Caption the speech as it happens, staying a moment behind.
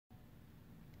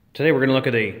Today we're going to look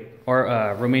at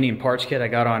our Romanian parts kit I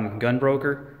got on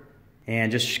Gunbroker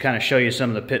and just kind of show you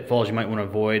some of the pitfalls you might want to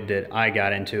avoid that I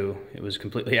got into. It was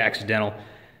completely accidental.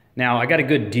 Now I got a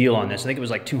good deal on this. I think it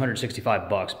was like 265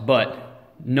 bucks, but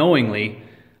knowingly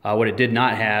what it did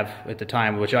not have at the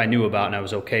time, which I knew about and I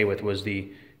was okay with, was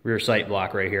the rear sight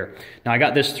block right here. Now I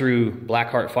got this through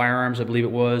Blackheart Firearms, I believe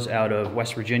it was, out of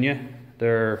West Virginia.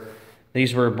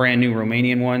 These were brand new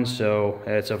Romanian ones, so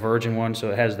it's a virgin one,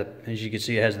 so it has the, as you can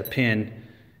see, it has the pin,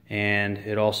 and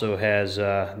it also has,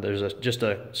 there's just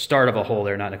a start of a hole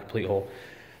there, not a complete hole.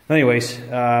 Anyways,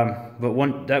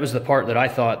 but that was the part that I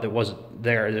thought that wasn't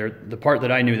there, the part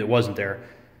that I knew that wasn't there,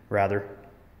 rather.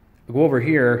 We'll go over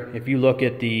here. If you look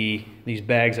at these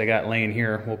bags I got laying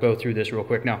here, we'll go through this real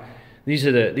quick. Now,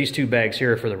 these two bags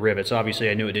here are for the rivets. Obviously,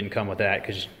 I knew it didn't come with that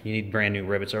because you need brand new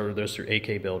rivets. Order those through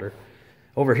AK Builder.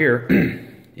 Over here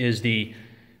is these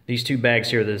two bags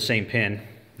here. They're the same pin.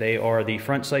 They are the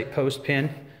front sight post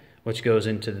pin, which goes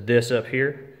into this up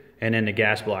here, and then the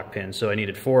gas block pin. So I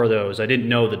needed 4 of those. I didn't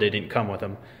know that they didn't come with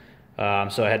them,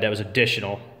 so that was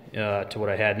additional to what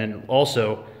I had. And then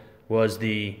also was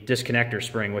the disconnector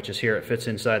spring, which is here. It fits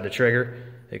inside the trigger.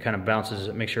 It kind of bounces.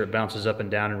 Make sure it bounces up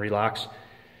and down and relocks.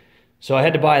 So I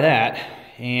had to buy that,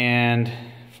 and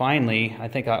finally, I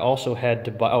think I also had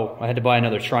to buy, I had to buy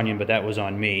another trunnion, but that was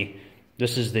on me.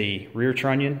 This is the rear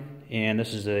trunnion, and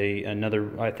this is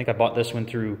another, I think I bought this one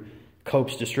through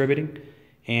Cope's Distributing.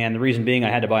 And the reason being I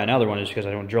had to buy another one is because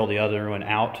I don't drill the other one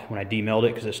out when I demilled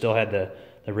it, because it still had the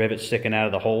rivets sticking out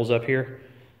of the holes up here.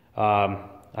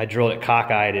 I drilled it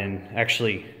cockeyed and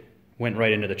actually went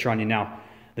right into the trunnion. Now,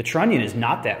 the trunnion is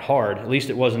not that hard, at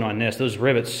least it wasn't on this. Those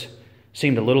rivets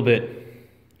seemed a little bit,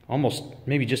 almost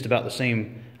maybe just about the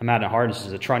same amount of hardness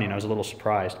as a trunnion. I was a little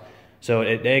surprised. So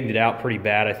it egged it out pretty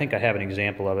bad. I think I have an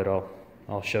example of it.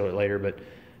 I'll show it later. But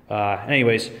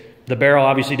anyways, the barrel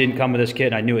obviously didn't come with this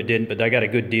kit. I knew it didn't, but I got a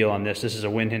good deal on this. This is a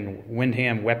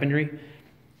Windham Weaponry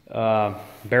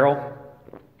barrel.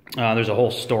 There's a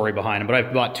whole story behind them, but I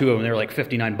bought 2 of them. They were like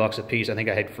 59 bucks a piece. I think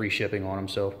I had free shipping on them,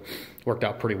 so it worked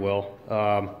out pretty well.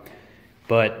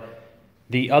 But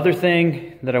the other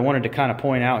thing that I wanted to kind of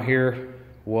point out here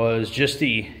was just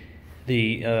here's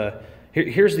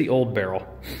the old barrel.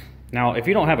 Now, if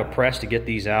you don't have a press to get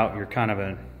these out, you're kind of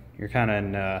in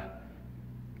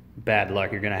bad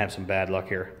luck. You're going to have some bad luck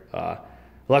here.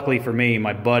 Luckily for me,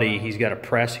 my buddy, he's got a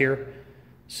press here,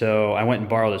 so I went and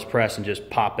borrowed his press and just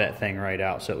popped that thing right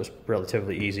out. So it was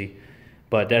relatively easy.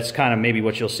 But that's kind of maybe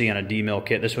what you'll see on a D-mill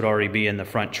kit. This would already be in the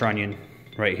front trunnion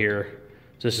right here.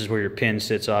 So this is where your pin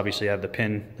sits. Obviously, I have the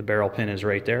pin. The barrel pin is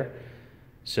right there.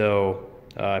 So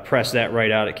I pressed that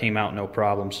right out. It came out no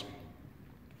problems.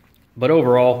 But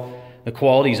overall, the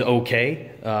quality's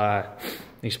okay.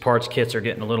 These parts kits are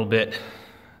getting a little bit,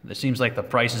 it seems like the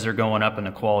prices are going up and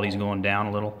the quality's going down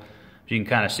a little. You can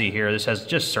kind of see here, this has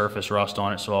just surface rust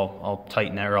on it, so I'll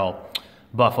tighten that, or I'll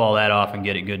buff all that off and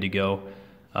get it good to go.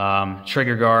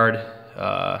 Trigger guard,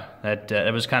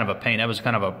 that was kind of a pain. That was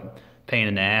kind of a pain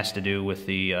in the ass to do with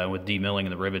with demilling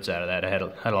the rivets out of that. I had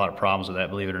a lot of problems with that,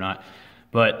 believe it or not.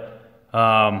 But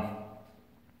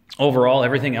overall,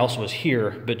 everything else was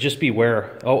here, but just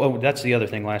beware. Oh, that's the other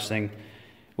thing, last thing,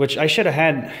 which I should have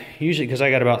had, usually because I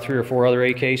got about 3 or 4 other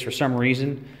AKs. For some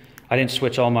reason, I didn't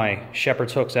switch all my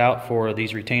shepherd's hooks out for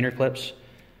these retainer clips.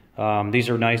 These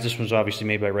are nice. This one's obviously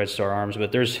made by Red Star Arms,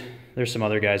 but there's some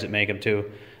other guys that make them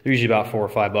too. They're usually about $4 or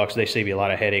 $5. They save you a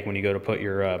lot of headache when you go to put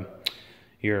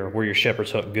where your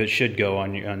shepherd's hook should go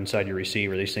on inside your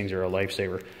receiver. These things are a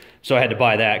lifesaver. So I had to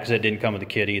buy that because it didn't come with the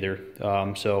kit either.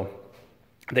 So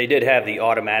they did have the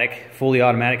fully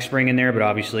automatic spring in there, but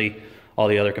obviously all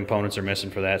the other components are missing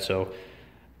for that. So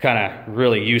kind of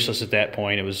really useless at that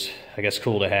point. It was, I guess,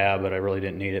 cool to have, but I really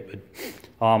didn't need it.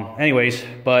 But anyways,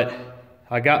 but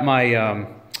I got my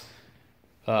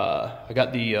I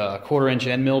got the 1/4-inch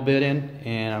end mill bit in,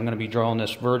 and I'm going to be drawing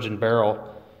this virgin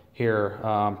barrel here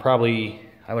probably,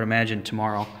 I would imagine,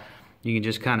 tomorrow. You can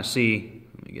just kind of see,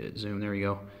 let me get it zoomed, there you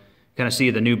go. Kind of see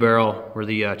the new barrel where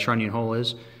the trunnion hole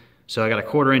is. So I got a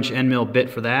 1/4-inch end mill bit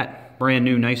for that. Brand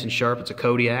new, nice and sharp. It's a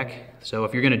Kodiak. So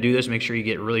if you're going to do this, make sure you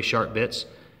get really sharp bits.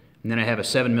 And then I have a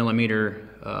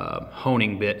 7mm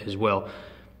honing bit as well.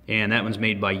 And that one's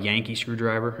made by Yankee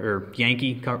Screwdriver, or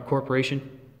Yankee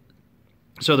Corporation.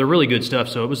 So they're really good stuff.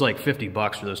 So it was like 50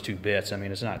 bucks for those 2 bits. I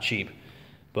mean, it's not cheap.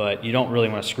 But you don't really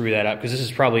want to screw that up, because this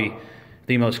is probably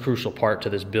the most crucial part to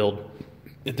this build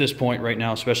at this point right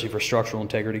now, especially for structural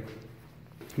integrity.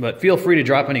 But feel free to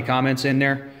drop any comments in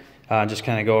there. Just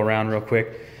kind of go around real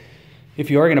quick.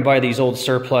 If you are going to buy these old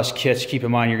surplus kits, keep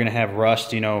in mind you're going to have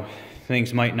rust. You know,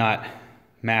 things might not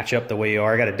match up the way you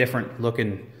are. I got a different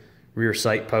looking rear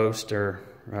sight post or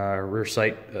rear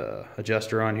sight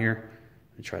adjuster on here.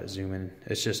 Let me try to zoom in.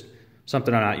 It's just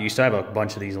something I'm not used to. I have a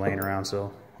bunch of these laying around,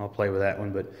 so I'll play with that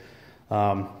one.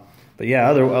 But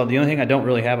yeah, the only thing I don't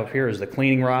really have up here is the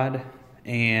cleaning rod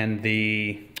and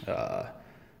the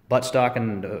buttstock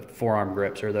and the forearm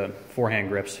grips, or the forehand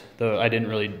grips. Though I didn't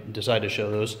really decide to show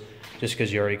those just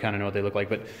because you already kind of know what they look like.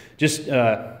 But just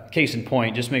case in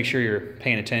point, just make sure you're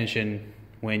paying attention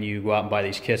when you go out and buy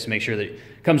these kits. Make sure that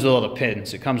it comes with all the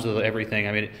pins. It comes with everything.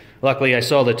 I mean, luckily I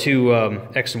saw the two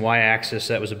X and Y axis.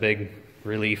 That was a big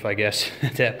relief, I guess,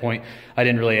 at that point. I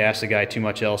didn't really ask the guy too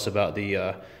much else about the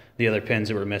other pins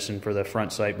that were missing for the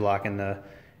front sight block and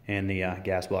the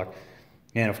gas block.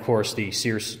 And of course the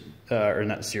Sears, or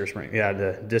not the Sears spring, yeah,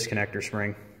 the disconnector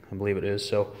spring, I believe it is.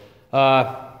 So,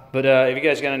 but if you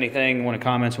guys got anything, want to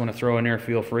comments, want to throw in there,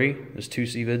 feel free. This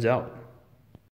 2C Vids out.